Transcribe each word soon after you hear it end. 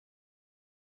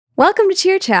Welcome to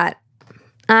Cheer Chat.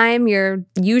 I'm your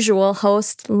usual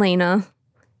host, Lena,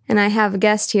 and I have a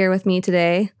guest here with me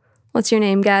today. What's your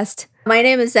name, guest? My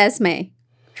name is Esme.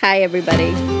 Hi, everybody.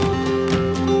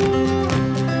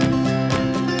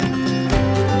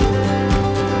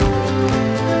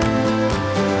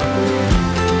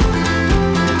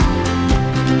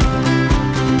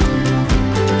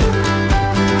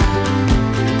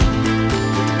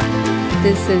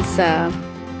 This is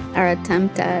our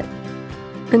attempt at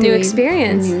A new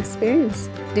experience. A new experience.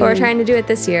 But we're trying to do it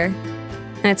this year.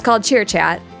 And it's called Cheer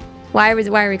Chat. Why are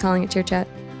we calling it Cheer Chat?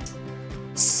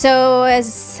 So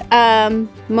as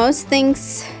most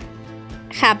things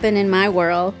happen in my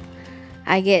world,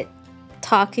 I get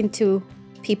talking to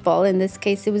people. In this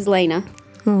case, it was Lena.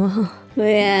 Oh.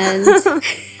 And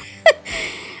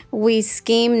we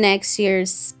scheme next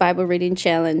year's Bible reading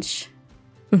challenge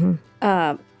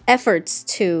efforts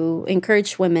to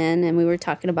encourage women. And we were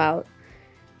talking about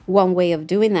one way of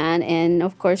doing that. And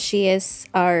of course, she is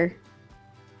our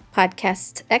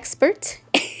podcast expert.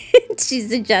 She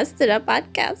suggested a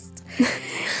podcast.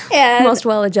 And, Most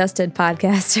well-adjusted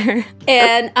podcaster.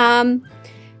 and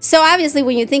so obviously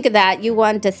when you think of that, you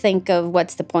want to think of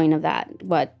what's the point of that?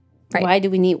 Right. Why do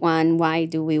we need one? Why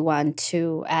do we want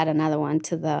to add another one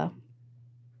to the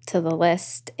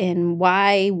list? And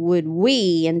why would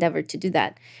we endeavor to do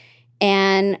that?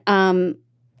 And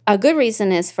a good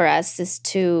reason is for us is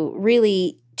to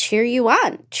really cheer you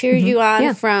on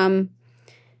from,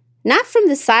 not from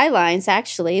the sidelines,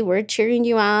 actually. We're cheering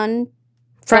you on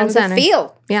from the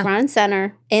field. Yeah. Front and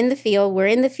center, in the field. We're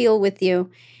in the field with you.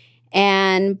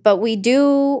 But we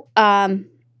do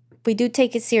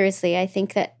take it seriously. I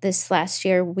think that this last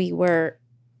year we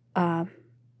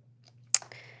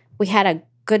had a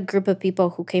good group of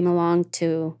people who came along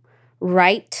to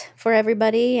write for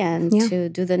everybody and to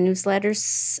do the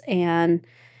newsletters and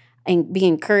be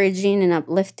encouraging and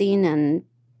uplifting and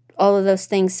all of those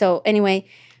things. So anyway,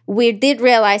 we did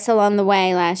realize along the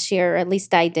way last year, or at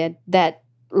least I did, that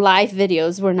live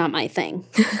videos were not my thing.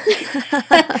 To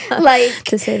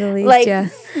say the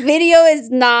least, video is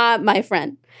not my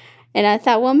friend. And I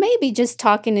thought, well, maybe just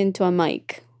talking into a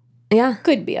mic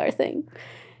could be our thing.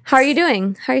 How are you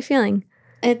doing? How are you feeling?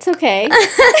 It's okay.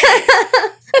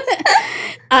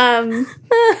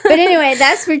 But anyway,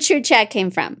 that's where Cheer Chat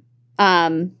came from.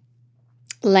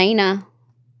 Lena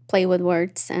played with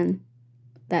words, and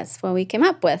that's what we came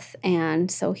up with. And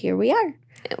so here we are.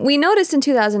 We noticed in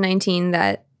 2019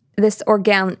 that this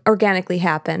organically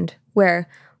happened, where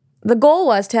the goal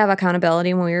was to have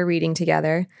accountability when we were reading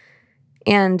together.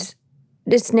 And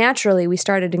just naturally, we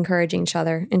started encouraging each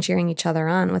other and cheering each other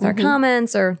on with our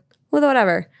comments or with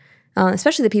whatever.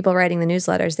 Especially the people writing the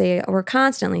newsletters, they were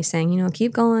constantly saying,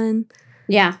 keep going.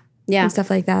 Yeah. And stuff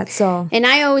like that. So, and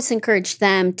I always encourage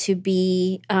them to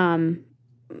be, show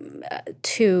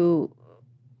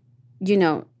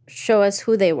us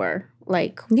who they were,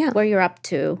 where you're up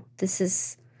to. This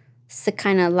is the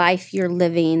kind of life you're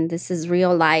living. This is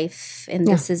real life, and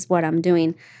this is what I'm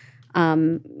doing.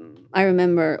 I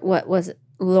remember, what was it?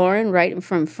 Lauren writing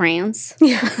from France.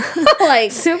 Yeah.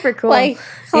 Super cool.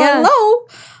 Hello.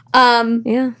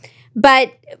 Yeah.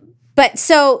 But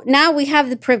so now we have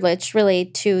the privilege really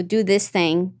to do this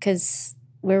thing because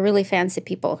we're really fancy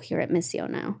people here at Missio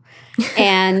now.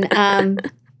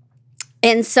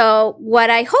 And so what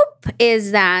I hope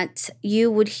is that you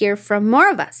would hear from more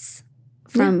of us,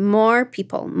 from more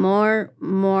people, more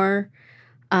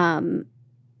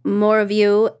of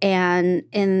you.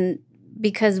 And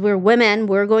because we're women,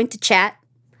 we're going to chat.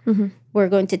 Mm-hmm. We're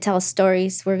going to tell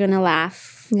stories. We're going to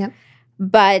laugh. Yep.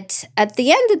 But at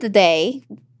the end of the day,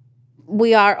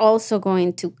 we are also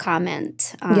going to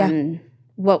comment on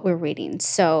what we're reading.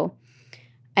 So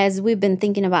as we've been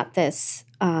thinking about this,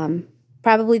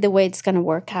 probably the way it's going to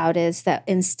work out is that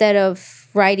instead of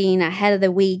writing ahead of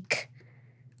the week,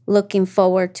 looking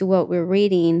forward to what we're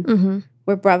reading,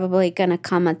 we're probably going to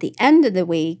come at the end of the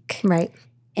week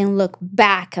and look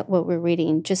back at what we're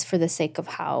reading just for the sake of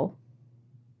how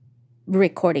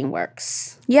recording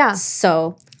works. Yeah.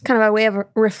 So kind of a way of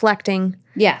reflecting.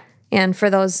 Yeah. And for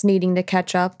those needing to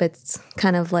catch up, it's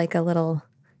kind of like a little,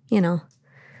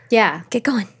 get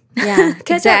going. Yeah,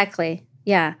 exactly.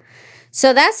 Yeah.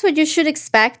 So that's what you should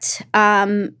expect.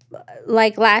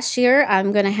 Like last year,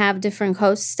 I'm going to have different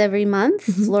hosts every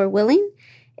month, Lord willing,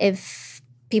 if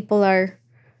people are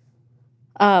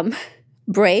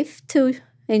brave to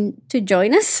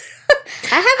join us.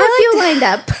 I have a few lined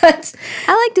up, but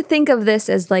I like to think of this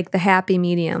as like the happy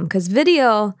medium because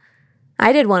video,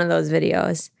 I did one of those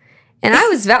videos And I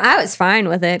was fine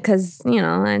with it because, you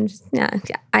know,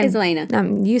 It's Lena.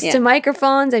 I'm used to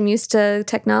microphones. I'm used to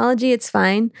technology. It's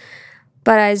fine.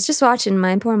 But I was just watching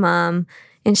my poor mom,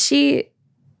 and she's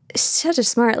such a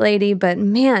smart lady, but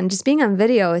man, just being on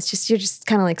video, it's just, you're just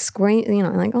kind of like squirting, you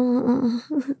know, like, oh,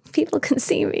 people can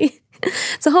see me.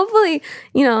 So hopefully,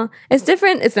 you know, it's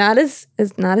different. It's not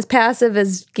as passive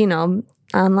as, you know,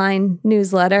 online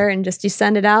newsletter and just you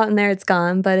send it out and there it's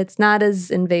gone, but it's not as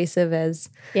invasive as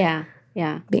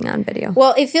being on video.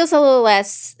 Well, it feels a little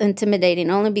less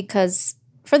intimidating only because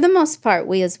for the most part,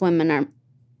 we as women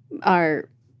are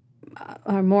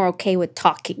more okay with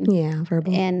talking. Yeah,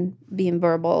 verbal. And being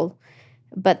verbal.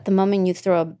 But the moment you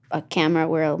throw a camera,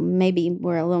 we're a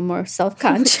little more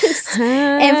self-conscious.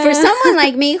 And for someone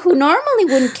like me who normally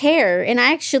wouldn't care, and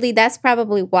that's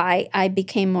probably why I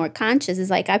became more conscious, is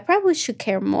like, I probably should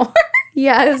care more.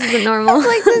 Yeah, this isn't normal.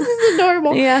 Like, this isn't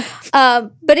normal. Yeah.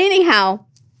 But anyhow,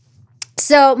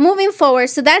 so moving forward,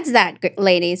 so that's that,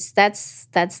 ladies. That's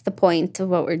the point of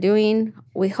what we're doing.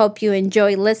 We hope you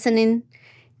enjoy listening.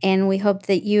 And we hope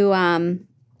that you, I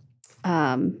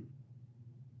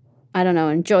don't know,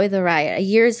 enjoy the ride. A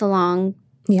year is a long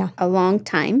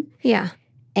time. Yeah.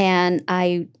 And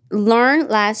I learned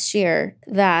last year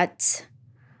that,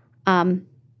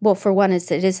 well, for one,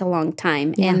 it is a long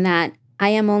time, and that I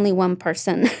am only one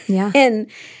person. Yeah.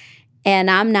 and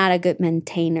I'm not a good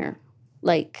maintainer.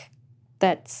 Like,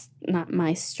 that's not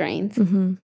my strength.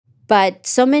 Mm-hmm. But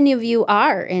so many of you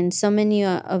are, and so many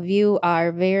of you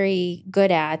are very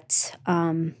good at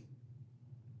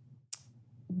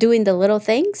doing the little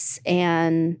things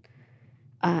and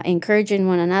encouraging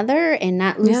one another and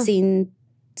not losing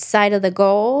sight of the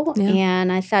goal. Yeah. And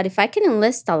I thought if I can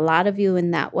enlist a lot of you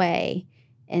in that way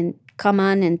and come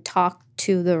on and talk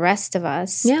to the rest of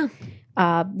us,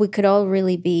 we could all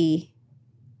really be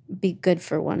good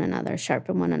for one another,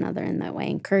 sharpen one another in that way,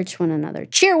 encourage one another,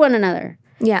 cheer one another.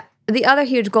 Yeah. The other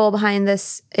huge goal behind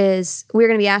this is we're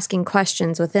going to be asking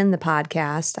questions within the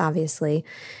podcast, obviously,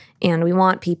 and we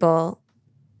want people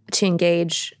to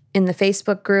engage in the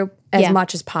Facebook group as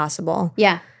much as possible.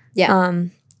 Yeah, yeah.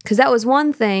 Because that was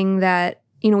one thing that,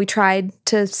 you know, we tried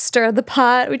to stir the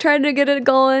pot. We tried to get it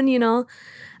going, you know.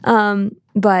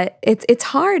 But it's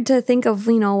hard to think of,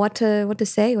 you know, what to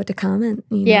say, what to comment,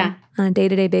 you know, on a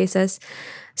day-to-day basis.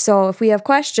 So if we have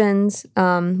questions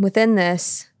within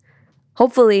this,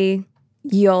 hopefully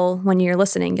when you're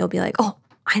listening, you'll be like, oh,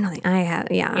 I know I have,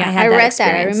 I read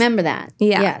that. I remember that.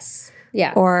 Yeah. Yes.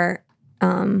 Yeah. Or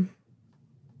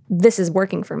this is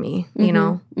working for me, you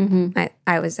know. Mm-hmm.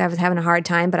 I was having a hard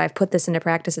time, but I've put this into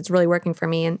practice. It's really working for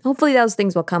me. And hopefully those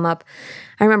things will come up.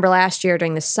 I remember last year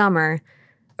during the summer,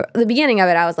 the beginning of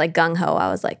it, I was like gung-ho. I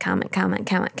was like, comment.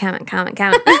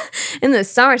 In the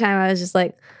summertime, I was just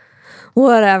like,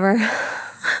 whatever.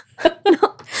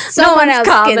 Someone else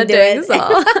can do it.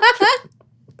 So.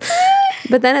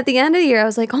 But then at the end of the year, I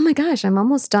was like, oh my gosh, I'm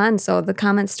almost done. So the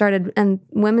comments started, and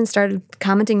women started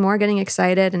commenting more, getting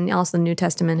excited. And also the New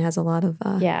Testament has a lot of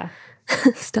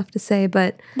stuff to say.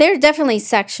 But there are definitely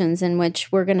sections in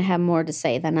which we're going to have more to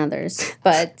say than others.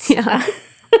 But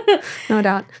no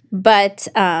doubt. But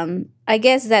I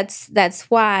guess that's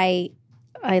why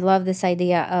I love this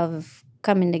idea of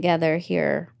coming together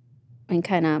here and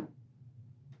kind of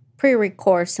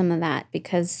pre-record some of that,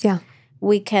 because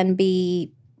we can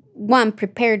be, one,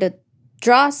 prepared to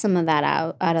draw some of that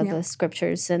out of the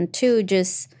scriptures, and two,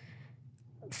 just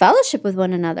fellowship with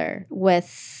one another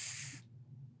with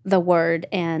the word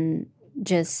and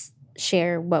just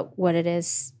share what it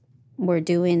is we're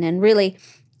doing. And really,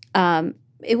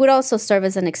 it would also serve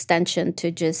as an extension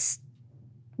to just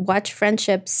watch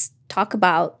friendships talk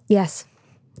about it's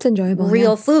enjoyable,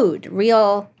 real food,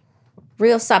 real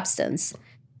substance.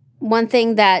 One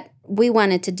thing that we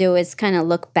wanted to do is kind of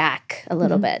look back a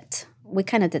little bit. We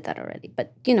kind of did that already,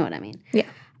 but you know what I mean. Yeah.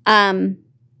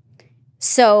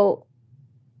 So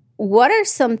what are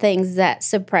some things that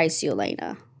surprised you,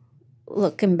 Lena,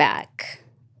 looking back?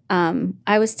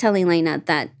 I was telling Lena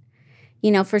that,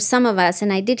 you know, for some of us,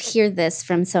 and I did hear this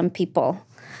from some people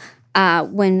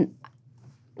when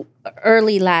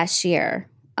early last year,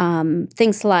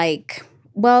 things like,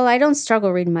 well, I don't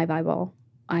struggle reading my Bible.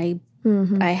 I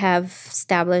have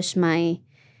established my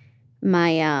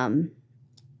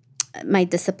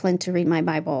discipline to read my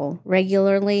Bible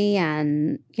regularly,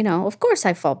 and you know, of course,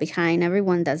 I fall behind.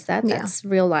 Everyone does that. That's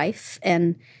real life,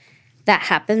 and that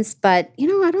happens. But you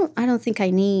know, I don't think I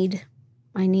need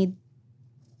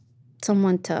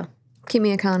someone to keep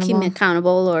me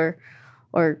accountable,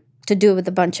 or to do it with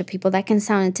a bunch of people. That can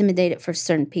sound intimidating for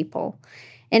certain people,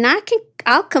 and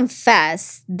I'll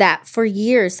confess that for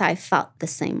years I felt the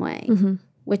same way.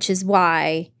 which is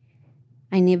why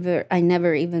I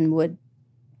never even would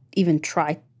even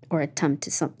try or attempt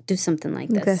to do something like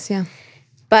this. Yeah.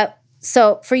 But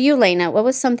so for you, Lena, what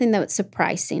was something that was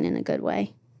surprising in a good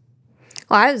way?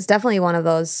 Well, I was definitely one of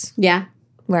those. Yeah.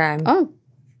 Where I'm. Oh,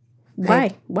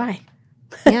 why? Why?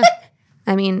 Yeah.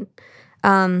 I mean,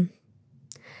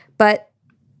 but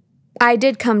I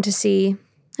did come to see,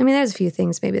 I mean, there's a few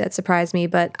things maybe that surprised me,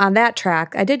 but on that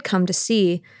track, I did come to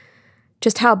see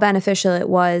just how beneficial it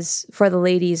was for the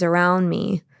ladies around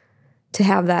me to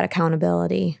have that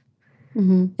accountability.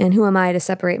 Mm-hmm. And who am I to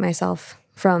separate myself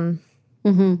from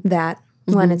that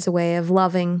when it's a way of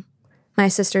loving my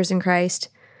sisters in Christ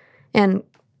and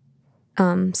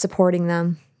supporting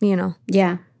them, you know.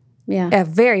 Yeah. Yeah. A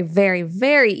very, very,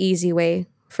 very easy way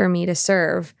for me to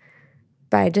serve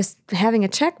by just having a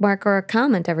check mark or a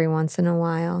comment every once in a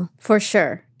while. For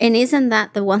sure. And isn't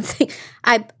that the one thing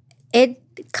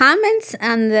comments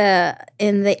in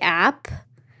the app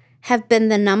have been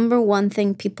the number one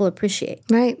thing people appreciate.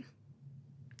 Right.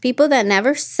 People that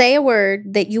never say a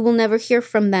word, that you will never hear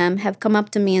from them, have come up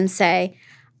to me and say,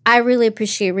 I really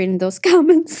appreciate reading those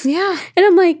comments. Yeah. And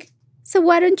I'm like, so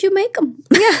why don't you make them?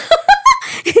 Yeah.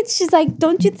 And she's like,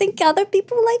 don't you think other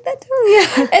people like that too?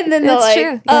 Yeah. And then they're That's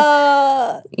like,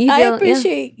 true. I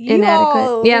appreciate you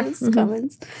inadequate.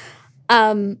 comments.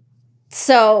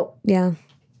 So yeah.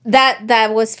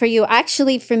 That was for you.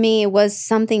 Actually, for me, it was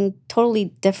something totally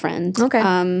different. Okay.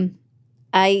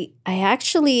 I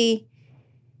actually,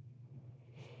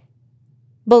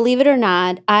 believe it or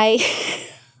not, I'm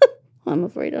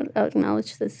afraid I'll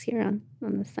acknowledge this here on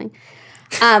this thing.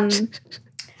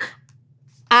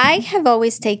 I have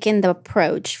always taken the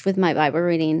approach with my Bible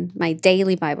reading, my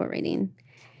daily Bible reading,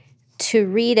 to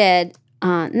read it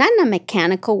not in a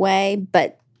mechanical way,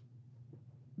 but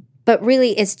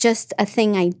really it's just a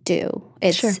thing I do.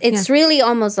 It's really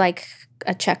almost like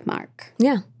a check mark.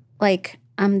 Yeah. Like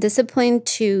I'm disciplined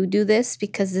to do this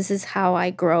because this is how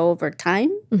I grow over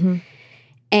time. Mm-hmm.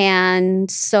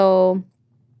 And so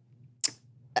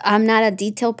I'm not a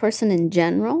detail person in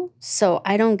general, so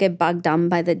I don't get bogged down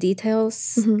by the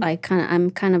details. Mm-hmm.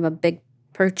 I'm kind of a big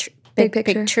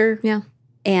picture. Yeah.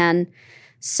 And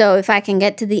so if I can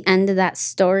get to the end of that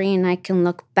story and I can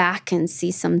look back and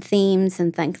see some themes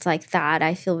and things like that,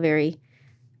 I feel very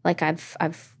like I've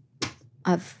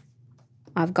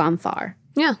gone far.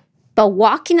 Yeah. But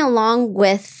walking along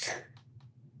with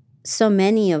so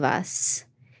many of us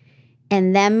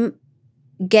and them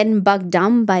getting bogged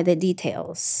down by the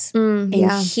details and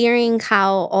hearing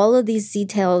how all of these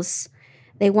details,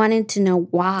 they wanted to know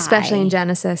why. Especially in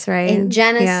Genesis, right? In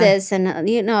Genesis and,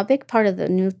 a big part of the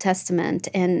New Testament.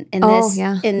 And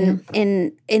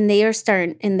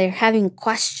they're having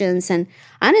questions. And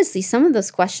honestly, some of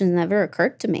those questions never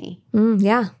occurred to me.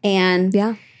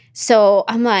 And so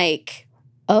I'm like,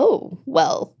 oh,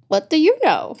 well, what do you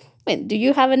know? And do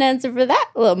you have an answer for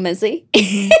that, little Missy?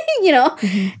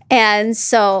 Mm-hmm. And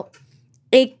so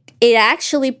it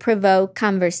actually provoked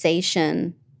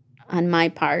conversation on my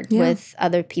part with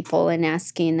other people and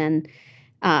asking. And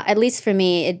at least for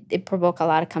me, it provoked a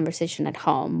lot of conversation at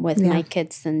home with my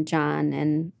kids and John.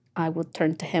 And I would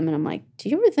turn to him and I'm like, do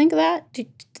you ever think of that? Did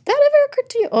that ever occur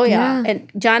to you? Oh, yeah.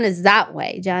 And John is that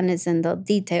way. John is in the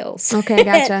details. Okay,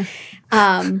 gotcha.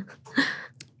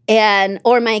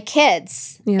 Or my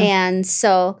kids. Yeah. And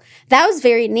so that was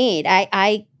very neat.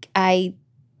 I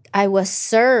was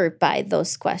served by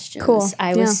those questions. Cool.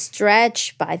 I was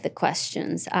stretched by the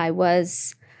questions. I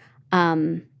was,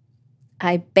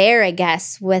 I bear, I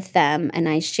guess, with them, and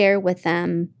I share with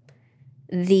them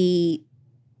the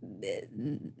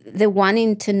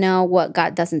wanting to know what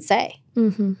God doesn't say.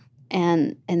 Mm-hmm.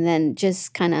 And then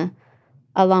just kind of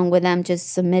along with them,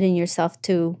 just submitting yourself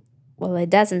to, well, it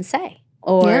doesn't say.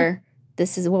 Or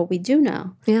this is what we do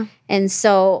know. Yeah. And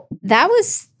so that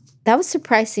was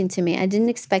surprising to me. I didn't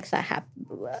expect that happen.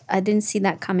 I didn't see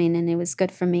that coming, and it was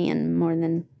good for me in more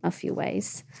than a few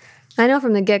ways. I know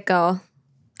from the get-go,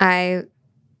 I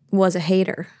was a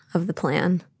hater of the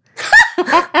plan.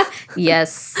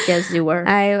 Yes, you were.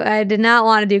 I did not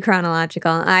want to do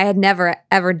chronological. I had never,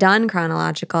 ever done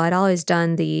chronological. I'd always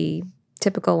done the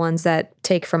typical ones that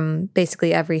take from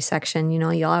basically every section.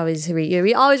 You're always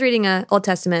reading a Old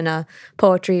Testament, a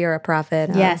poetry or a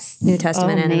prophet, New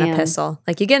Testament, and an epistle.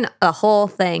 Like you get a whole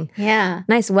thing. Yeah.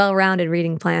 Nice, well-rounded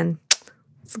reading plan.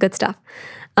 It's good stuff.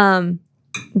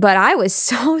 But I was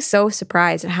so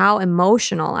surprised at how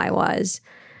emotional I was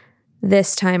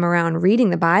this time around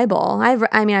reading the Bible. I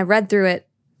read through it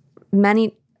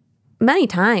many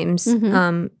times.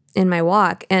 Mm-hmm. In my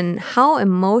walk, and how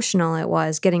emotional it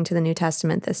was getting to the New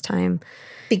Testament this time.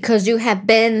 Because you have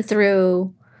been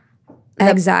through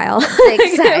exile.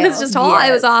 Exile. It was just all.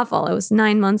 It was awful. It was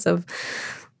 9 months of.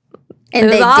 And it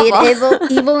was they awful.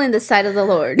 did evil in the sight of the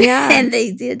Lord. Yeah. And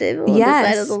they did evil in the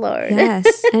sight of the Lord.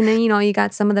 Yes. And then, you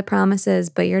got some of the promises,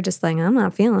 but you're just like, I'm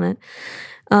not feeling it.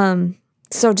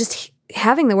 So just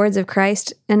having the words of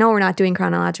Christ, I know we're not doing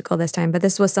chronological this time, but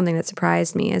this was something that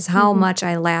surprised me, is how much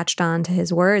I latched on to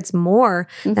his words more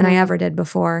than I ever did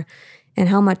before, and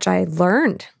how much I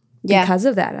learned because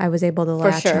of that. I was able to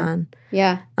latch on.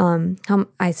 Yeah. How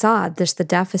I saw just the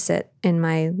deficit in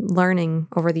my learning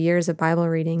over the years of Bible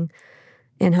reading,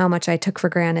 and how much I took for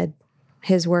granted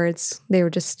his words. They were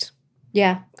just,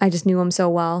 I just knew them so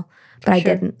well, but I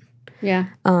didn't. Yeah.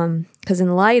 Because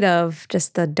in light of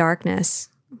just the darkness,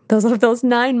 those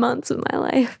 9 months of my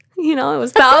life, it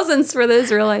was thousands for the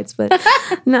Israelites, but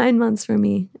 9 months for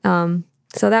me. So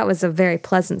that was a very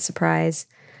pleasant surprise.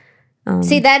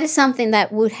 See, that is something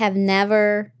that would have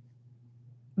never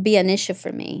be an issue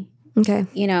for me. Okay.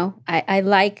 I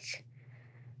like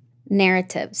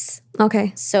narratives.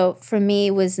 Okay. So for me,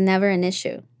 it was never an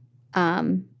issue.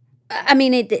 I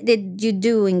mean, you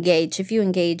do engage. If you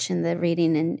engage in the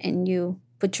reading and you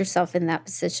put yourself in that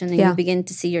position and you begin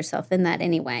to see yourself in that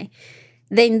anyway,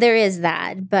 then there is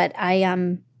that. But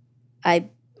I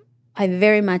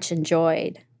very much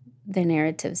enjoyed the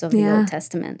narratives of the Old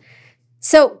Testament.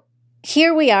 So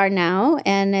here we are now,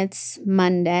 and it's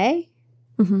Monday,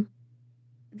 the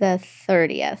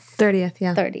 30th. 30th,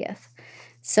 yeah. 30th.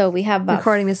 So we have about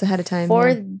recording this ahead of time.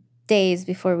 4 days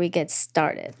before we get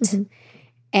started.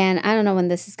 And I don't know when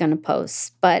this is going to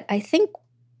post, but I think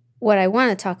what I want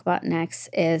to talk about next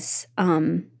is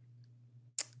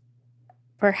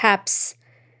perhaps,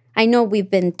 I know we've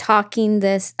been talking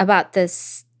about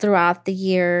this throughout the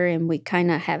year, and we kind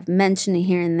of have mentioned it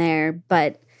here and there,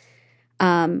 but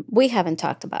we haven't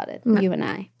talked about it, you and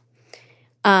I.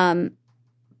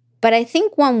 But I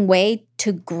think one way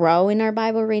to grow in our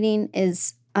Bible reading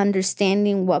is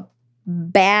understanding what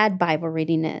bad Bible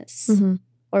reading is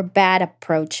or bad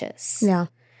approaches. Yeah.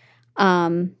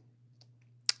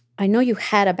 I know you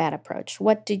had a bad approach.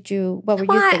 What were you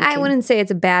thinking? I wouldn't say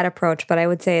it's a bad approach, but I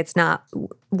would say it's not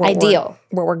ideal.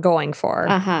 What we're going for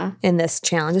in this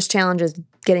challenge. This challenge is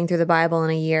getting through the Bible in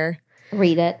a year.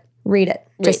 Read it.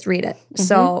 Just read it.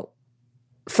 So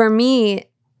for me,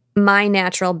 my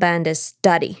natural bend is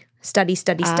study. Study.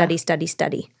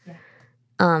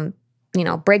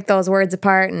 Yeah. Break those words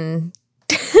apart and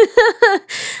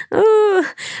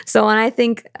so when I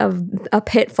think of a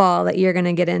pitfall that you're going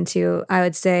to get into, I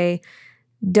would say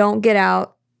don't get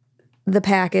out the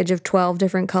package of 12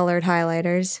 different colored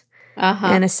highlighters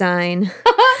and assign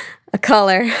a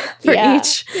color for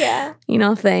each thing. You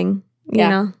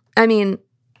know? I mean,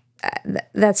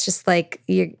 that's just like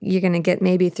you're going to get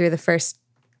maybe through the first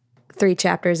 3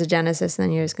 chapters of Genesis, and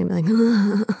then you're just going to be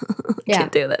like, I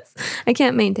can't do this. I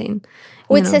can't maintain.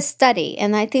 Well, it's a study,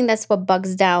 and I think that's what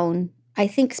bugs down, I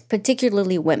think,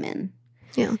 particularly women.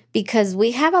 Yeah. Because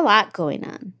we have a lot going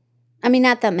on. I mean,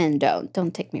 not that men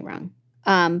don't take me wrong.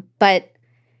 But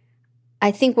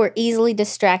I think we're easily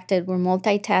distracted. We're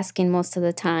multitasking most of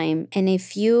the time. And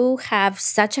if you have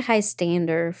such a high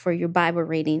standard for your Bible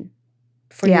reading,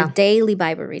 for your daily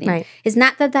Bible reading, it's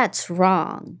not that that's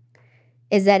wrong.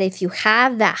 Is that if you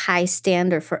have that high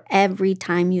standard for every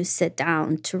time you sit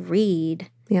down to read,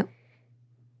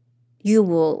 you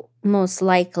will most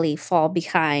likely fall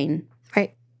behind.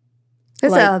 Right.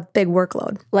 It's a big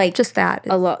workload. Like just that.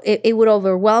 A lot. It would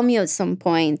overwhelm you at some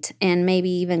point and maybe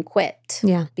even quit.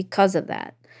 Yeah. Because of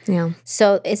that. Yeah.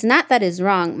 So it's not that it's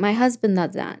wrong. My husband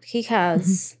does that. He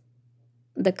has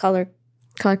the color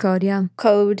code,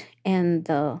 code, and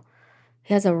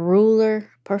he has a ruler,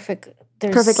 perfect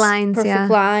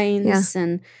lines,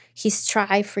 and he's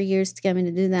tried for years to get me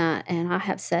to do that, and I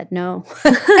have said no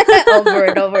over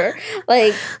and over.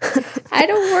 Like, I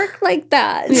don't work like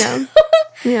that.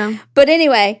 Yeah. But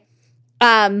anyway,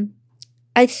 I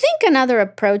think another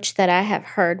approach that I have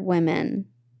heard women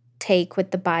take with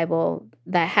the Bible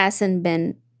that hasn't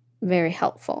been very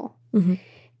helpful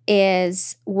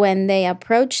is when they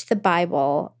approach the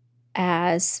Bible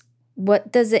as,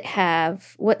 what does it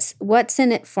have? What's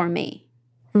in it for me?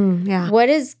 What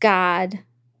is God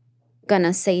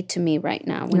gonna say to me right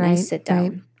now when I sit down?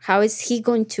 Right. How is he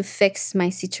going to fix my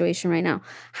situation right now?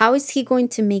 How is he going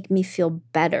to make me feel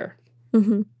better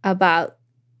about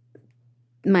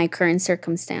my current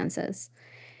circumstances?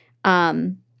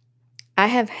 I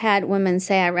have had women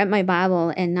say, I read my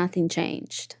Bible and nothing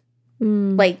changed.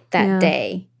 Like that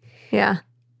day. Yeah.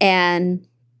 And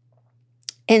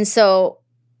so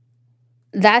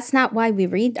that's not why we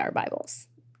read our Bibles.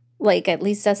 Like, at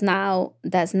least that's not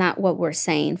what we're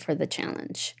saying for the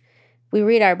challenge. we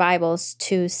read our Bibles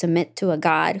to submit to a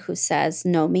God who says,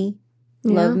 know me,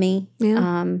 Yeah. love me,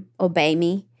 Yeah. obey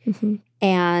me. Mhm.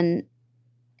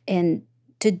 And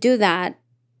to do that,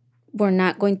 we're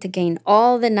not going to gain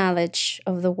all the knowledge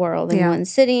of the world in Yeah. one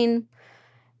sitting.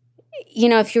 You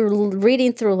know, if you're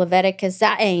reading through Leviticus,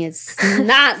 that is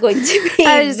not going to be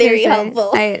I was just very gonna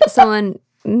helpful. Someone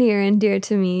near and dear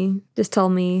to me just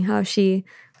told me how she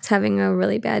was having a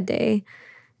really bad day,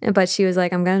 but she was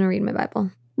like, I'm going to read my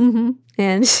Bible. Mm-hmm.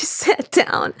 And she sat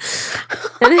down,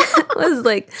 and it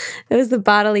was the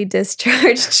bodily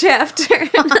discharge chapter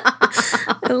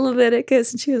in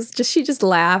Leviticus, and she just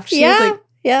laughed. She was like,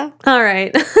 yeah. all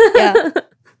right. Yeah.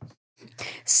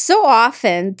 So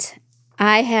often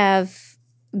I have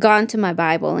gone to my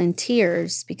Bible in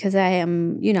tears because I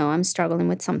am, I'm struggling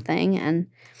with something, and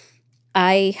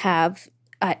I have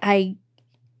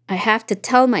to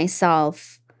tell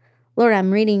myself, Lord,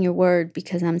 I'm reading your word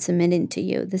because I'm submitting to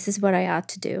you. This is what I ought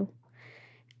to do.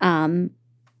 And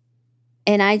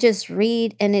I just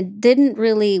read, and it didn't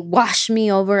really wash me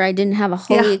over. I didn't have a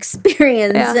holy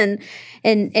experience,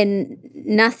 and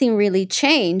nothing really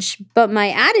changed. But my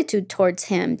attitude towards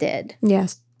him did.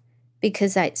 Yes.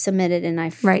 Because I submitted and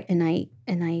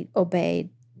I obeyed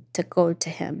to go to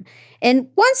him. And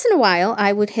once in a while,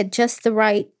 I would hit just the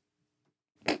right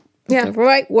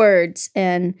words,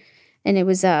 and it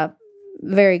was a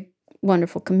very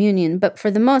wonderful communion. But for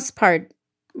the most part,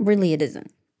 really, it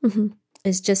isn't. Mm-hmm.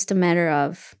 It's just a matter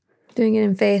of doing it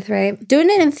in faith, right? Doing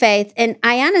it in faith. And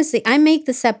I make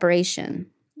the separation.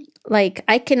 Like,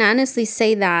 I can honestly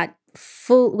say that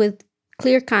with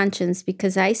clear conscience,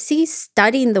 because I see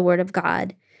studying the Word of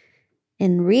God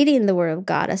and reading the Word of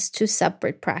God as two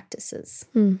separate practices.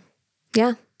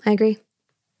 Yeah, I agree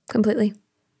completely.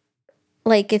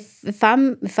 Like, if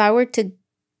I were to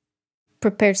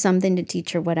prepare something to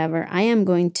teach or whatever, I am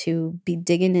going to be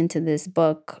digging into this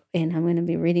book, and I'm going to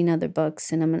be reading other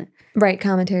books, and I'm going to write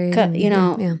commentaries,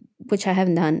 which I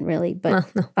haven't done really,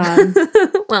 but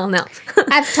well, no.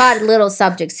 I've taught little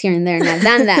subjects here and there, and I've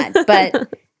done that,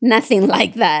 but nothing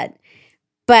like that.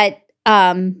 But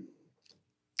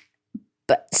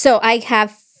so I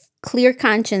have clear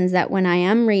conscience that when I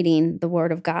am reading the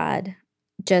Word of God,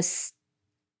 just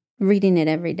reading it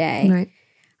every day, right.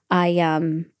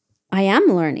 I am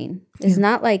learning. It's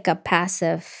not like a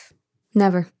passive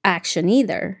action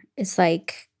either. It's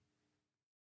like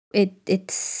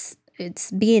it's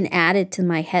being added to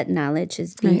my head knowledge.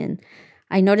 Is being. Right.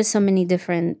 I noticed so many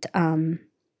different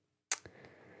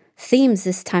themes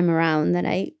this time around that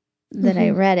I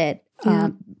read it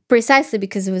precisely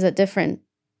because it was a different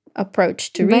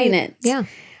approach to reading it. Yeah.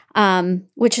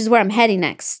 Which is where I'm heading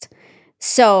next.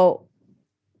 So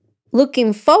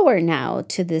looking forward now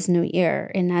to this new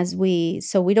year, and we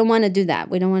don't want to do that.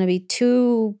 We don't want to be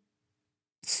too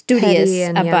studious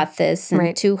about this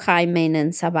and too high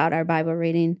maintenance about our Bible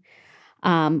reading,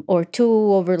 or too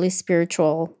overly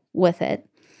spiritual with it.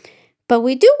 But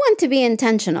we do want to be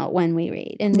intentional when we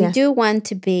read, and we do want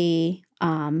to be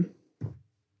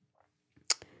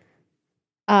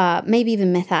maybe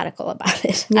even methodical about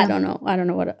it. Yeah. I don't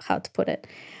know how to put it.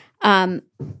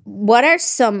 What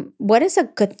is a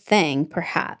good thing,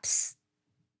 perhaps,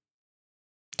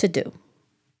 to do?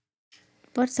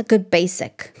 What's a good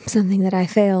basic? Something that I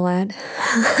fail at.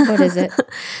 What is it?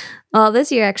 Well,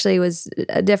 this year actually was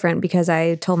different because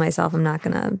I told myself I'm not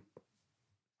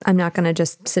gonna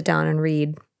just sit down and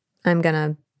read. I'm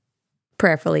gonna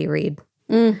prayerfully read.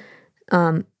 And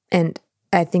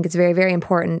I think it's very, very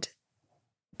important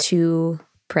to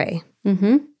pray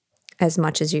as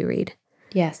much as you read.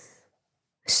 Yes.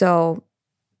 So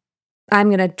I'm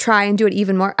going to try and do it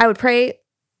even more. I would pray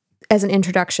as an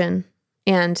introduction,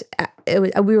 and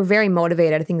we were very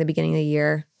motivated, I think, the beginning of the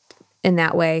year in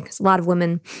that way, because a lot of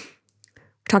women were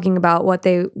talking about what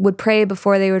they would pray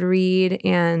before they would read,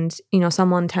 and,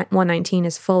 Psalm 119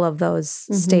 is full of those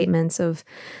statements of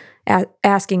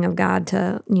asking of God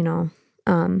to,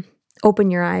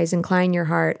 open your eyes, incline your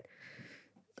heart,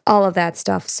 all of that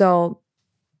stuff. So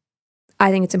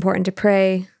I think it's important to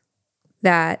pray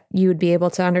that you would be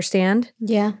able to understand.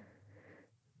 Yeah.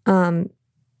 While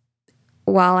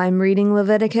I'm reading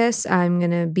Leviticus, I'm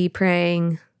going to be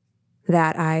praying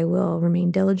that I will remain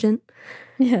diligent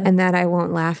and that I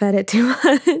won't laugh at it too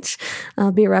much.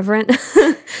 I'll be reverent.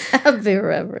 I'll be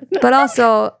reverent. But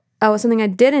also, something I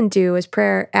didn't do was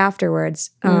prayer afterwards.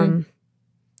 And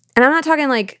I'm not talking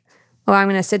like, I'm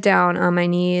going to sit down on my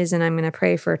knees and I'm going to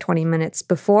pray for 20 minutes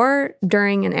before,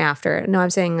 during, and after. No, I'm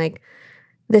saying like,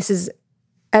 this is,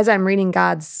 as I'm reading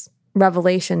God's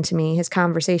revelation to me, his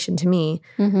conversation to me,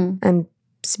 I'm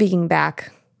speaking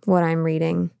back what I'm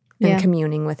reading and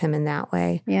communing with him in that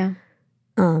way. Yeah.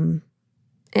 And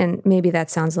maybe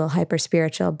that sounds a little hyper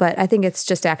spiritual, but I think it's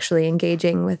just actually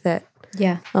engaging with it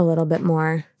a little bit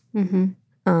more. And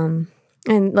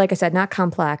like I said, not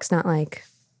complex, not like,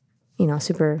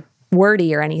 super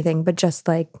wordy or anything, but just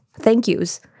like thank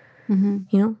yous,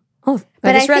 Oh,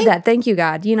 but I just read that. Thank you,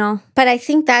 God, But I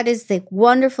think that is the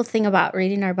wonderful thing about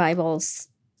reading our Bibles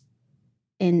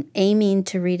and aiming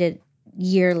to read it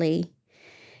yearly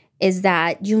is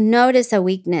that you notice a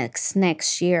weakness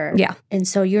next year. Yeah. And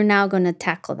so you're now going to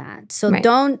tackle that. So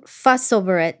don't fuss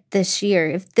over it this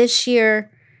year. If this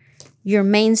year your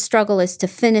main struggle is to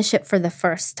finish it for the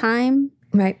first time,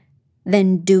 right,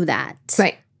 then do that.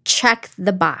 Right. Check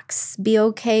the box. Be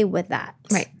okay with that.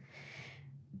 Right.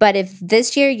 But if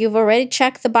this year you've already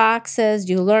checked the boxes,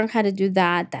 you learn how to do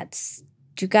that,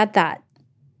 you got that.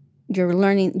 You've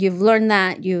learned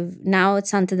that, now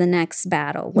it's on to the next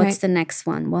battle. What's the next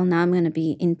one? Well, now I'm going to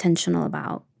be intentional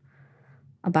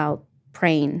about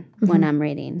praying when I'm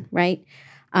reading, right?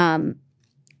 For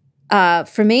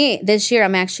me, this year,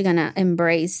 I'm actually going to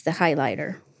embrace the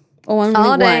highlighter. Only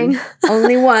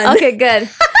one. Okay, good.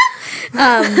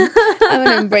 I'm going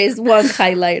to embrace one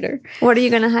highlighter. What are you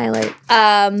going to highlight?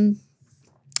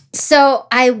 So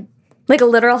like a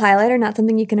literal highlighter, not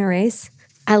something you can erase?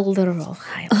 A literal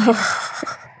highlighter.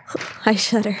 I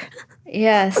shudder.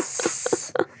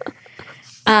 Yes.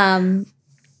 I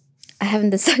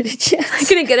haven't decided yet. I'm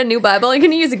going to get a new Bible. I'm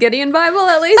going to use a Gideon Bible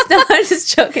at least. No, I'm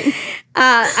just joking.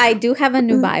 I do have a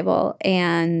new Bible,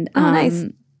 and nice.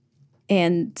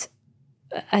 And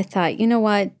I thought, you know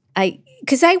what?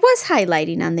 Because I was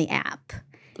highlighting on the app.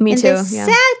 Me too. The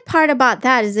sad part about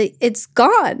that is it's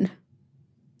gone.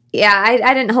 Yeah,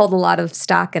 I didn't hold a lot of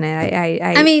stock in it. I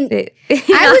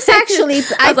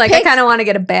was like, I kind of want to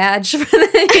get a badge for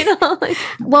that,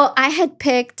 Well, I had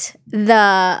picked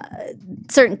the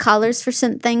certain colors for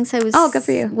certain things. good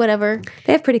for you. Whatever.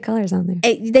 They have pretty colors on there.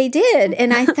 They did,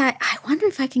 and I thought, I wonder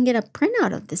if I can get a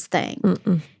printout of this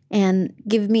thing and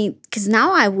give me, because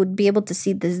now I would be able to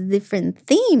see the different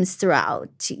themes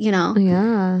throughout,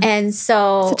 Yeah. And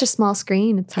so such a small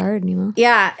screen, it's hard,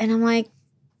 Yeah, and I'm like,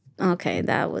 okay,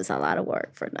 that was a lot of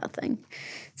work for nothing.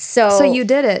 So you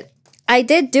did it. I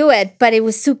did do it, but it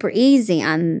was super easy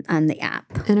on the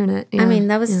app. Internet. Yeah. I mean,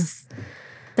 that was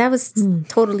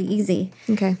totally easy.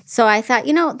 Okay. So I thought,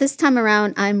 this time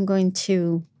around, I'm going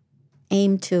to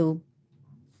aim to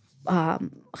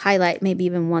highlight maybe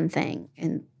even one thing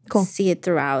and see it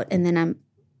throughout, and then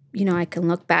I can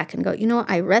look back and go,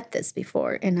 I read this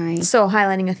before, and So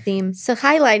highlighting a theme. So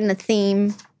highlighting a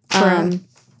theme.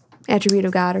 Attribute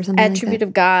of God or something like that. Attribute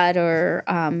of God, or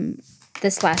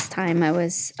this last time I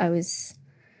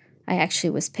actually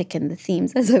was picking the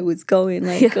themes as I was going.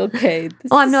 Like, okay.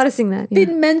 I'm noticing that. Yeah.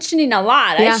 Been mentioning a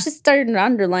lot. Yeah. I just started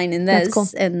underlining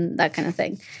this and that kind of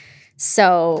thing.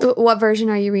 So, what version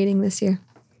are you reading this year?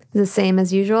 The same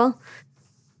as usual?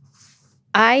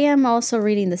 I am also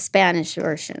reading the Spanish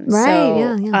version. Right.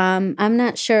 So, yeah. I'm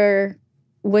not sure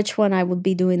which one I would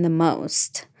be doing the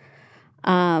most.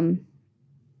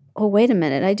 Oh, wait a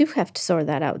minute. I do have to sort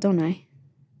that out, don't I?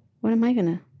 What am I going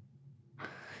to...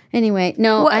 Anyway,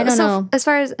 no, I don't know. As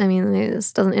far as...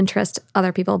 this doesn't interest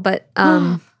other people, but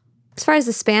as far as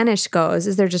the Spanish goes,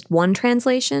 is there just one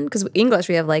translation? Because English,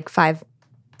 we have like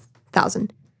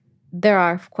 5,000. There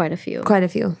are quite a few. Quite a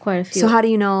few. So how do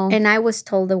you know? And I was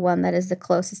told the one that is the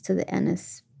closest to the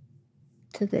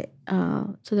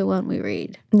to the one we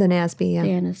read. The NASB, yeah. The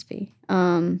NSB.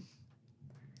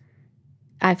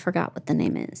 I forgot what the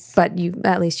name is. But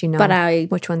at least you know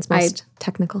which one's most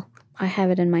technical. I have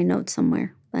it in my notes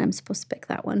somewhere that I'm supposed to pick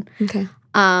that one. Okay.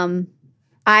 I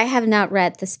have not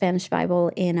read the Spanish Bible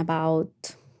in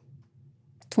about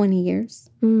 20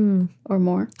 years or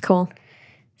more. Cool.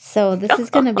 So this is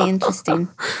going to be interesting.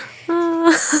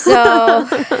 So...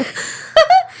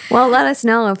 Well, let us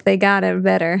know if they got it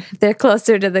better. If they're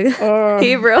closer to the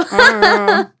Hebrew.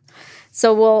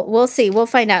 So we'll see. We'll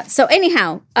find out. So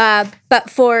anyhow, but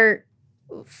for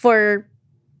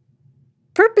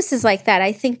purposes like that,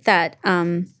 I think that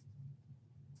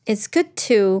it's good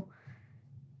to.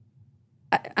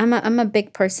 I'm a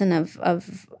big person of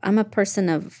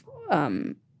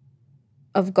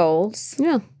goals.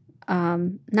 Yeah.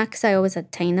 Not because I always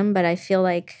attain them, but I feel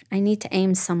like I need to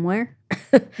aim somewhere.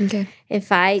 Okay.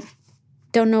 If I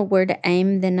don't know where to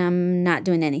aim, then I'm not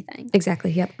doing anything.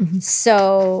 Exactly. Yep. Mm-hmm.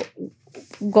 So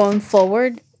going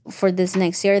forward for this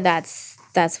next year, that's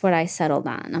what I settled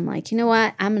on. I'm like, you know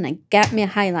what? I'm going to get me a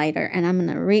highlighter and I'm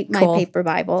going to read my paper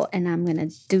Bible and I'm going to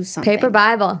do something. Paper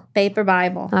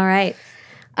Bible. All right.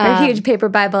 We're huge paper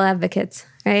Bible advocates,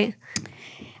 right?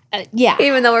 Yeah.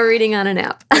 Even though we're reading on an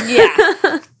app.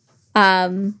 Yeah.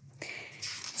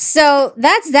 So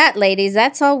that's that, ladies.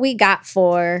 That's all we got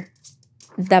for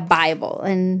the Bible.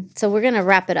 And so we're going to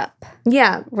wrap it up.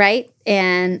 Yeah. Right?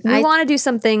 And we want to do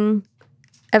something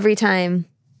every time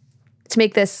to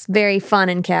make this very fun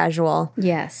and casual.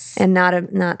 Yes. And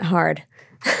not hard.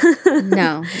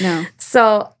 No.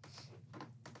 So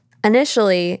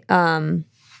initially, Esme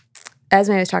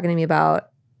was talking to me about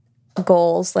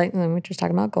goals, like we were just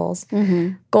talking about goals.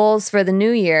 Mm-hmm. Goals for the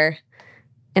new year,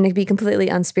 and it could be completely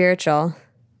unspiritual.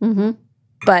 Mm-hmm.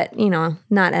 But,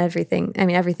 not everything. I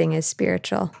mean, everything is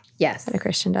spiritual. Yes. That a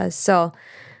Christian does. So,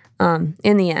 in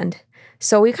the end.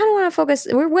 So we kind of want to focus,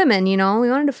 we're women, we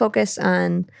wanted to focus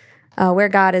on where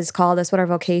God has called us, what our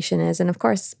vocation is. And of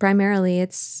course, primarily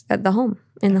it's at the home,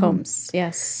 in the homes.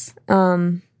 Yes.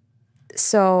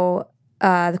 So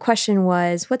the question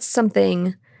was, what's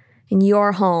something in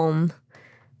your home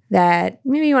that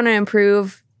maybe you want to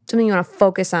improve, something you want to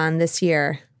focus on this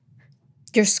year?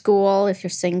 Your school, if you're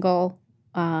single.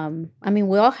 We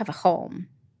all have a home.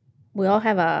 We all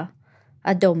have a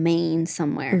domain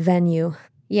somewhere. Venue.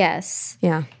 Yes.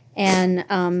 Yeah. And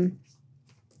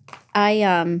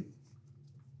I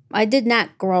did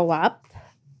not grow up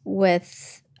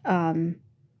with a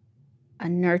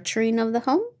nurturing of the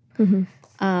home.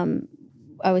 Mm-hmm.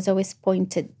 I was always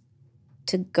pointed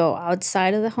to go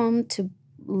outside of the home to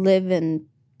live and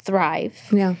thrive.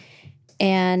 Yeah.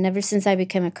 And ever since I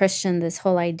became a Christian, this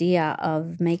whole idea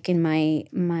of making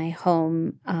my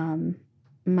home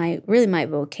my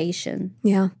vocation.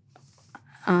 Yeah.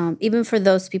 Even for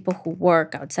those people who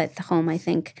work outside the home, I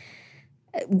think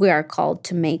we are called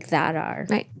to make that our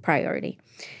priority.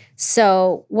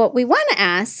 So what we want to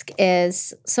ask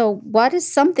is, so what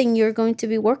is something you're going to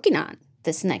be working on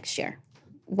this next year?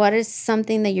 What is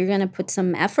something that you're going to put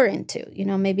some effort into?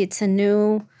 Maybe it's a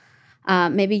new,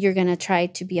 maybe you're going to try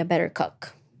to be a better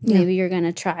cook. Yeah. Maybe you're going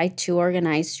to try to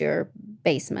organize your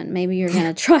basement. Maybe you're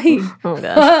going to try. Oh,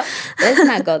 gosh. Let's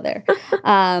not go there.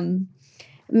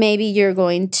 Maybe you're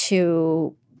going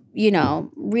to,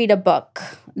 read a book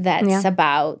that's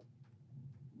about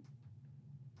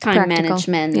time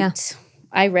management. Yeah.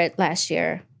 I read last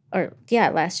year.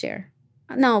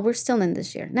 No, we're still in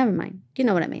this year. Never mind. You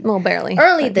know what I mean. Well, barely.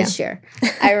 Early this year,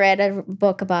 I read a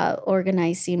book about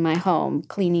organizing my home,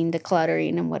 cleaning,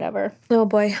 decluttering, and whatever. Oh,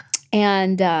 boy.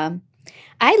 And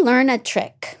I learned a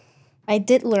trick. I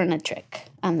did learn a trick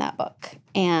on that book.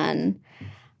 And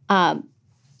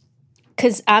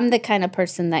because I'm the kind of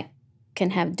person that can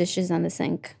have dishes on the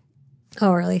sink.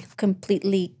 Oh, really?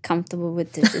 Completely comfortable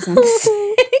with dishes on the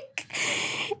sink.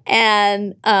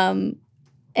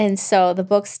 And so the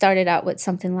book started out with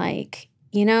something like,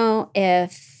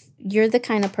 if you're the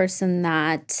kind of person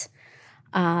that,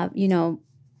 can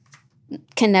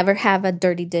never have a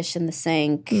dirty dish in the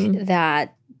sink,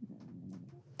 that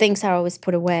things are always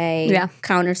put away,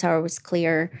 counters are always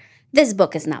clear, this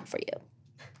book is not for you.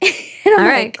 All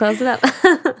right, close it up.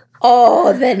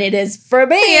 Oh, then it is for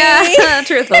me. Yeah,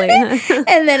 truthfully.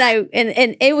 And then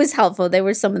and it was helpful. There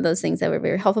were some of those things that were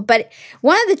very helpful. But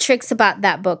one of the tricks about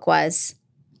that book was,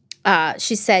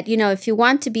 she said, if you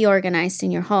want to be organized in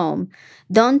your home,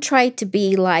 don't try to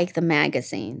be like the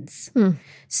magazines.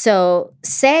 So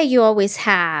say you always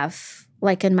have,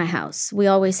 like in my house, we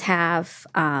always have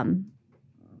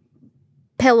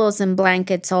pillows and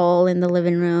blankets all in the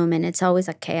living room, and it's always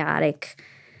a chaotic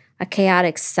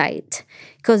site.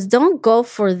 Because don't go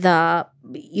for the,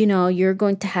 you're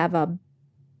going to have a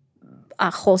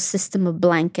whole system of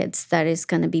blankets that is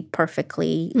going to be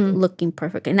perfectly looking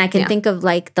perfect. And I can think of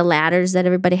like the ladders that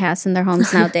everybody has in their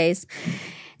homes nowadays.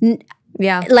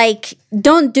 Yeah. Like,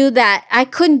 don't do that. I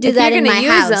couldn't do that in my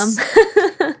house.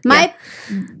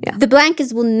 The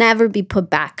blankets will never be put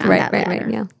back on that ladder.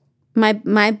 Right, yeah.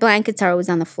 My blankets are always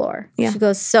on the floor. Yeah. She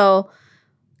goes, so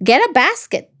get a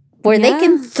basket where they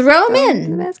can throw them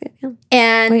in. The basket, yeah.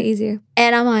 And way easier.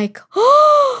 And I'm like,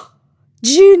 oh,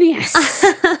 genius.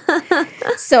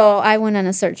 So I went on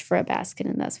a search for a basket,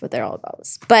 and that's what they're all about.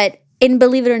 But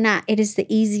believe it or not, it is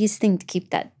the easiest thing to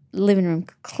keep that living room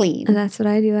clean. And that's what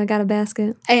I do. I got a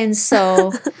basket. And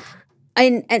so,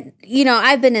 and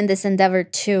I've been in this endeavor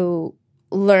to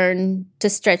learn to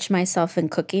stretch myself in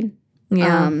cooking.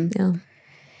 Yeah.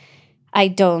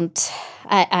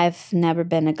 I've never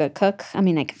been a good cook. I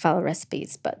mean, I can follow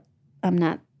recipes, but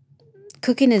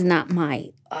cooking is not my,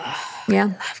 I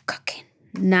love cooking.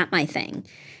 Not my thing.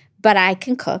 But I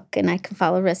can cook, and I can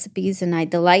follow recipes, and I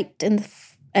delight in the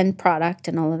end product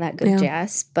and all of that good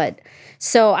jazz. But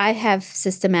so I have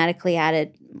systematically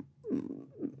added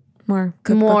more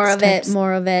of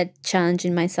it,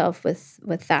 challenging myself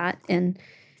with that. And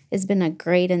it's been a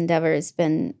great endeavor. It's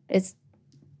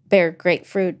bear great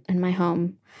fruit in my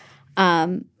home.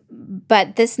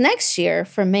 But this next year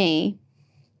for me,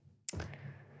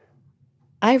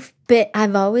 I've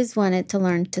always wanted to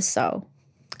learn to sew.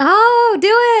 Oh,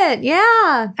 do it.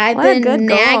 Yeah. I've been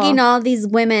nagging all these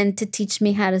women to teach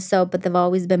me how to sew, but they've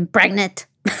always been pregnant.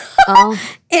 Oh.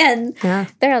 And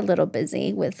they're a little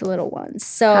busy with little ones.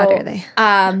 So how dare they?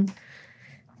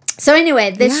 So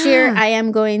anyway, this year I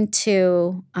am going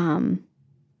to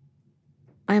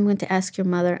ask your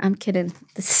mother. I'm kidding.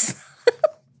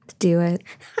 Do it.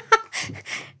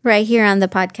 Right here on the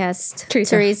podcast,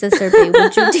 Teresa Serby,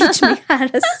 would you teach me how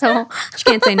to sew? She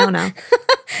can't say no now.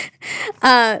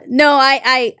 No,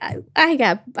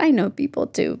 I know people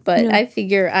too, but I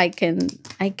figure I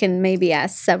can maybe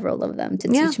ask several of them to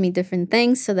teach me different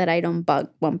things so that I don't bug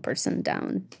one person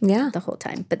down the whole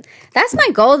time. But that's my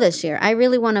goal this year. I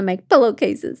really want to make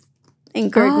pillowcases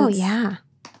and curtains. Oh yeah.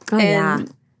 Oh yeah.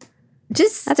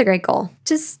 That's a great goal.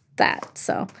 Just that.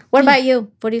 So, what about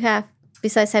you? What do you have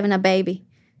besides having a baby?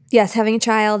 Yes, having a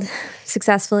child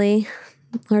successfully,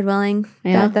 Lord willing.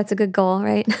 Yeah. That's a good goal,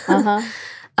 right? Uh-huh.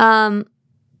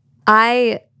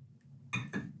 I've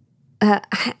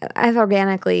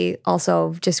organically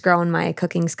also just grown my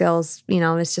cooking skills. You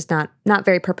know, it's just not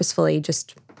very purposefully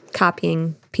just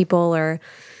copying people or,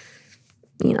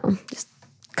 you know, just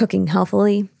cooking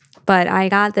healthily. But I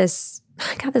got this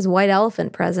white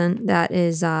elephant present that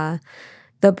is the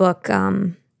book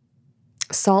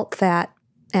Salt, Fat,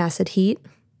 Acid, Heat.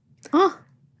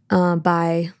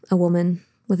 By a woman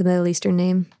with a Middle Eastern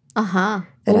name that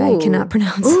I cannot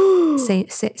pronounce.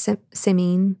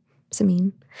 Samin.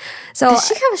 So does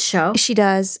she have a show? She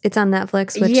does. It's on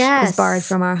Netflix, which is barred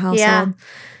from our household.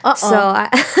 Yeah. So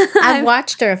I've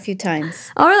watched her a few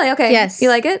times. Oh, really? Okay. Yes. You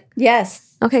like it?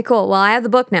 Yes. Okay, cool. Well, I have the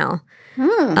book now.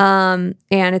 And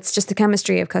it's just the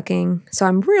chemistry of cooking. So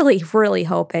I'm really, really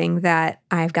hoping that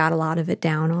I've got a lot of it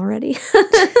down already.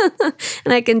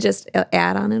 And I can just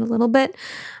add on it a little bit.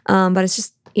 But it's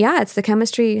just, it's the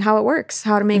chemistry, how it works,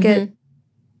 how to make it,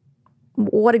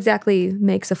 what exactly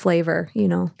makes a flavor, you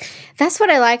know. That's what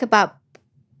I like about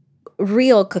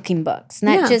real cooking books,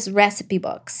 not just recipe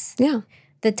books. Yeah.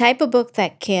 The type of book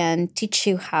that can teach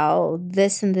you how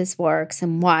this and this works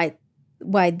and why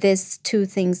these two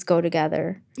things go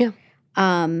together. Yeah.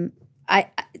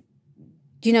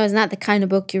 It's not the kind of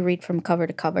book you read from cover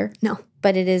to cover. No.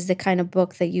 But it is the kind of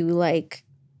book that you like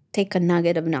take a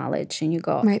nugget of knowledge and you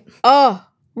go, right. Oh,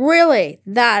 really?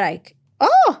 Who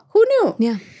knew?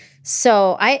 Yeah.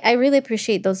 So I really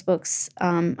appreciate those books.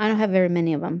 I don't have very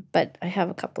many of them, but I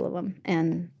have a couple of them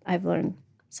and I've learned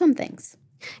some things.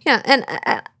 Yeah, and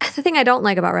the thing I don't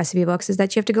like about recipe books is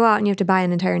that you have to go out and you have to buy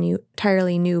an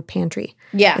entirely new pantry.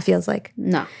 Yeah. It feels like.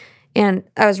 No. And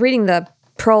I was reading the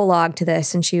prologue to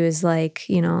this, and she was like,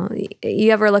 you know,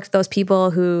 you ever look at those people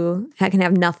who can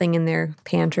have nothing in their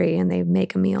pantry and they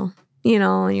make a meal, you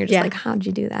know, and you're just like, how'd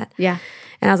you do that? Yeah.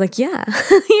 And I was like, yeah,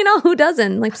 who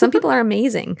doesn't? Like, some people are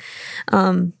amazing.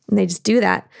 And they just do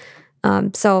that.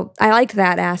 So I liked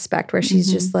that aspect where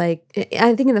she's just like,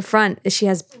 I think in the front, she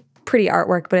has pretty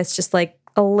artwork, but it's just like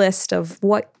a list of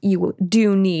what you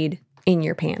do need in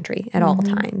your pantry at all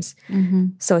times.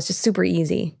 So it's just super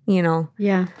easy, you know?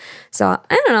 Yeah. So I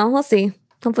don't know. We'll see.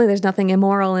 Hopefully there's nothing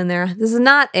immoral in there. This is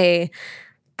not a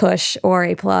push or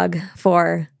a plug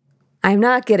for, I'm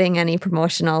not getting any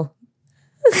promotional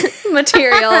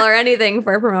material or anything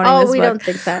for promoting this book. Oh, we don't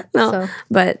think that. No. So.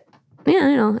 But yeah,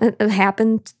 you know, it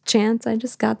happened chance. I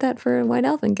just got that for a white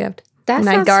elephant gift. And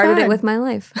I guarded it with my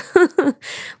life.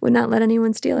 Would not let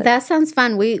anyone steal it. That sounds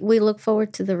fun. We look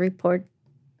forward to the report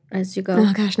as you go.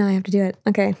 Oh gosh, now I have to do it.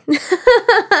 Okay.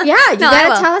 Yeah, you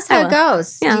gotta tell us how it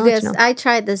goes. Yeah, because I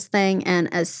tried this thing and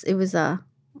it was a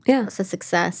it's a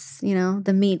success. You know,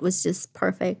 the meat was just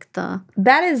perfect.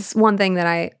 That is one thing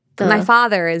that my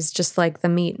father is just like the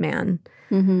meat man.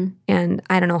 And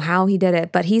I don't know how he did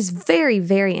it, but he's very,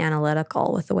 very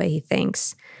analytical with the way he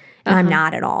thinks. And I'm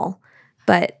not at all.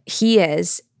 But he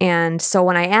is. And so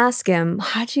when I ask him,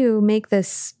 how'd you make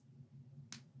this,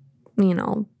 you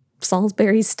know,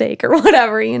 Salisbury steak or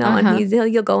whatever, you know, and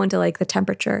he'll go into like the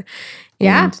temperature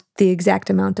and the exact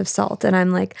amount of salt. And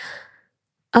I'm like,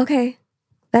 okay,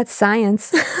 that's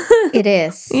science. It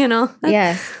is. You know?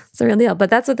 Yes. It's a real deal.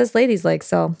 But that's what this lady's like.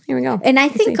 So here we go. And I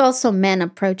think also men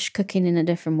approach cooking in a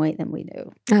different way than we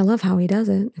do. I love how he does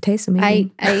it. It tastes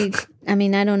amazing. I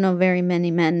mean, I don't know very many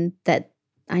men that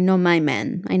I know my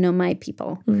men. I know my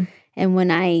people. And when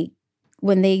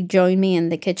they join me in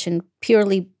the kitchen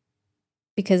purely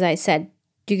because I said,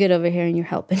 you get over here and you're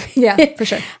helping me. Yeah, for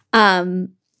sure.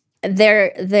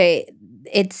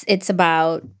 It's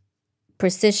about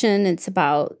precision. It's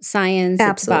about science.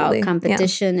 Absolutely. It's about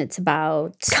competition. It's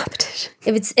about Competition.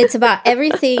 It's about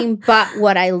everything but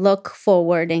what I look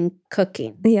forward in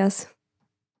cooking. Yes.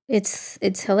 It's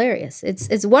hilarious.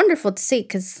 It's wonderful to see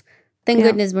because thank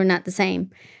goodness we're not the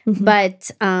same.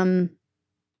 Mm-hmm.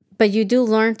 But you do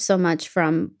learn so much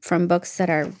from books that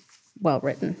are well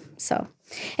written. So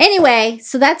anyway,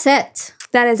 so that's it.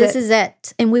 This is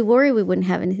it. And we worry we wouldn't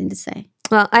have anything to say.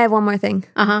 Well, I have one more thing.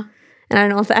 Uh-huh. And I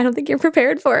don't think you're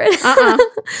prepared for it.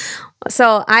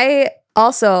 So I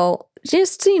also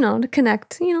just, to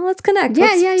connect, let's connect. Yeah,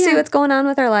 let's see what's going on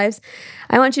with our lives.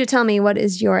 I want you to tell me, what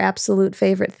is your absolute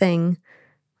favorite thing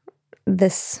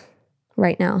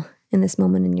right now in this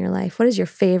moment in your life? What is your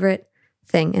favorite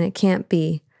thing? And it can't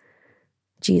be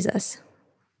Jesus.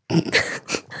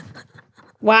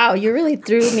 Wow, you really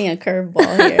threw me a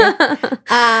curveball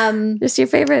here. Just your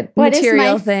favorite what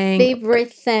material is my thing.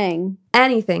 Favorite thing.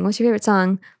 Anything. What's your favorite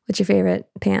song? What's your favorite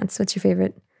pants? What's your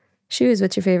favorite shoes?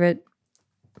 What's your favorite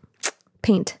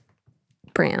paint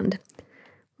brand?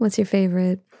 What's your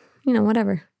favorite,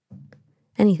 whatever.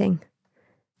 Anything.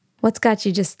 What's got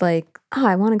you just like, oh,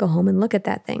 I want to go home and look at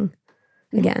that thing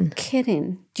again? No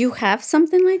kidding. Do you have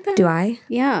something like that? Do I?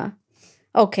 Yeah.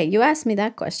 Okay, you asked me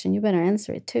that question. You better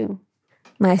answer it too.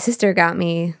 My sister got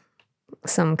me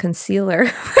some concealer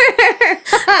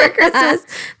for Christmas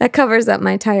that covers up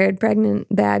my tired pregnant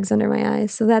bags under my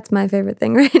eyes. So that's my favorite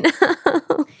thing right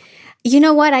now. You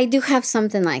know what? I do have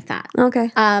something like that. Okay.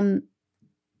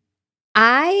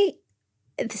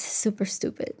 This is super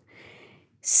stupid.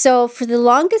 So for the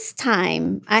longest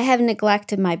time, I have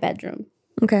neglected my bedroom.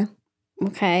 Okay.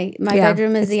 Okay. My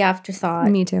bedroom is the afterthought.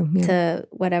 Me too. Yeah. To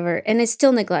whatever. And it's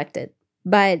still neglected.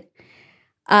 But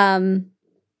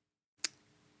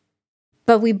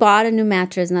we bought a new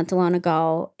mattress not too long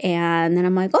ago. And then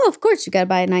I'm like, oh, of course, you got to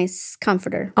buy a nice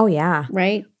comforter. Oh, yeah.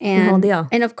 Right? The whole deal.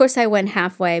 And of course, I went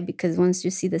halfway because once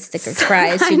you see the sticker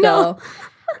price, you go,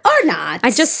 or not.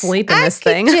 I just sleep in this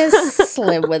thing. I just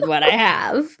live with what I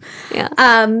have. Yeah.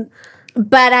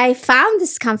 But I found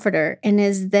this comforter, and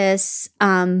is this,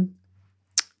 what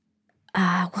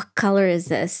color is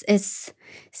this? It's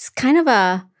kind of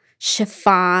a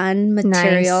chiffon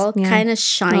material, Nice. Yeah. kind of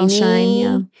shiny. Shine,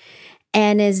 yeah.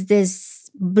 And is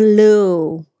this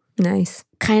blue. Nice.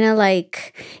 Kind of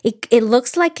like, it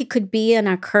looks like it could be in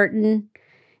a curtain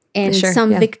in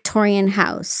some Victorian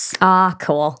house. Ah,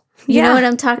 cool. You know what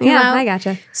I'm talking about? Yeah, I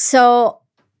gotcha. So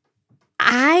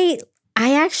I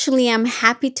actually am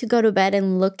happy to go to bed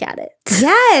and look at it.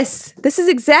 Yes. This is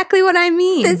exactly what I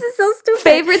mean. This is so stupid.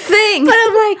 Favorite thing. But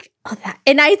I'm like, oh, that.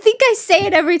 And I think I say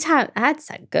it every time. That's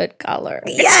a good color.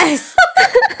 Yes.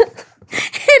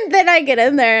 And then I get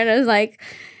in there and it's like,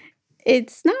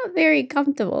 it's not very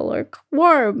comfortable or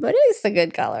warm, but it's a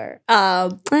good color.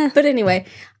 But anyway,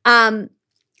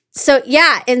 so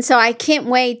yeah, and so I can't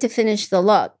wait to finish the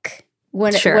look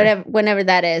whenever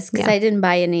that is, because I didn't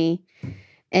buy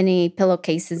any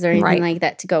pillowcases or anything like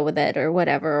that to go with it or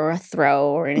whatever, or a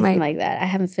throw or anything like that. I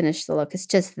haven't finished the look. It's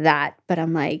just that, but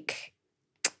I'm like,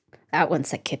 that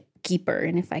one's a keeper,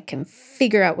 and if I can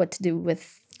figure out what to do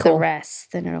with the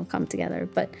rest, then it'll come together.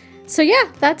 But so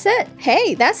yeah, that's it.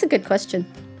 Hey, that's a good question.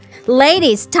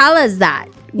 Ladies, tell us that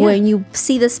when you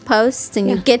see this post and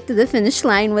you get to the finish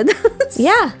line with us.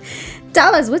 Yeah.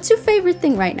 Tell us, what's your favorite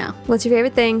thing right now? What's your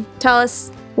favorite thing? Tell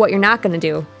us what you're not going to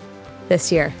do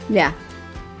this year. Yeah.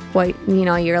 What,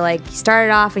 you're like, you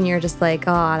started off and you're just like,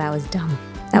 oh, that was dumb.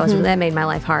 That made my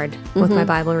life hard with my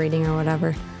Bible reading or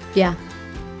whatever. Yeah.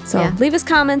 So leave us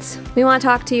comments. We want to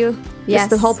talk to you.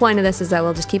 Yes. The whole point of this is that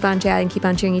we'll just keep on chatting, keep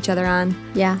on cheering each other on.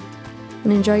 Yeah.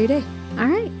 And enjoy your day. All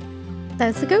right.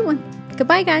 That's a good one.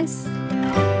 Goodbye, guys.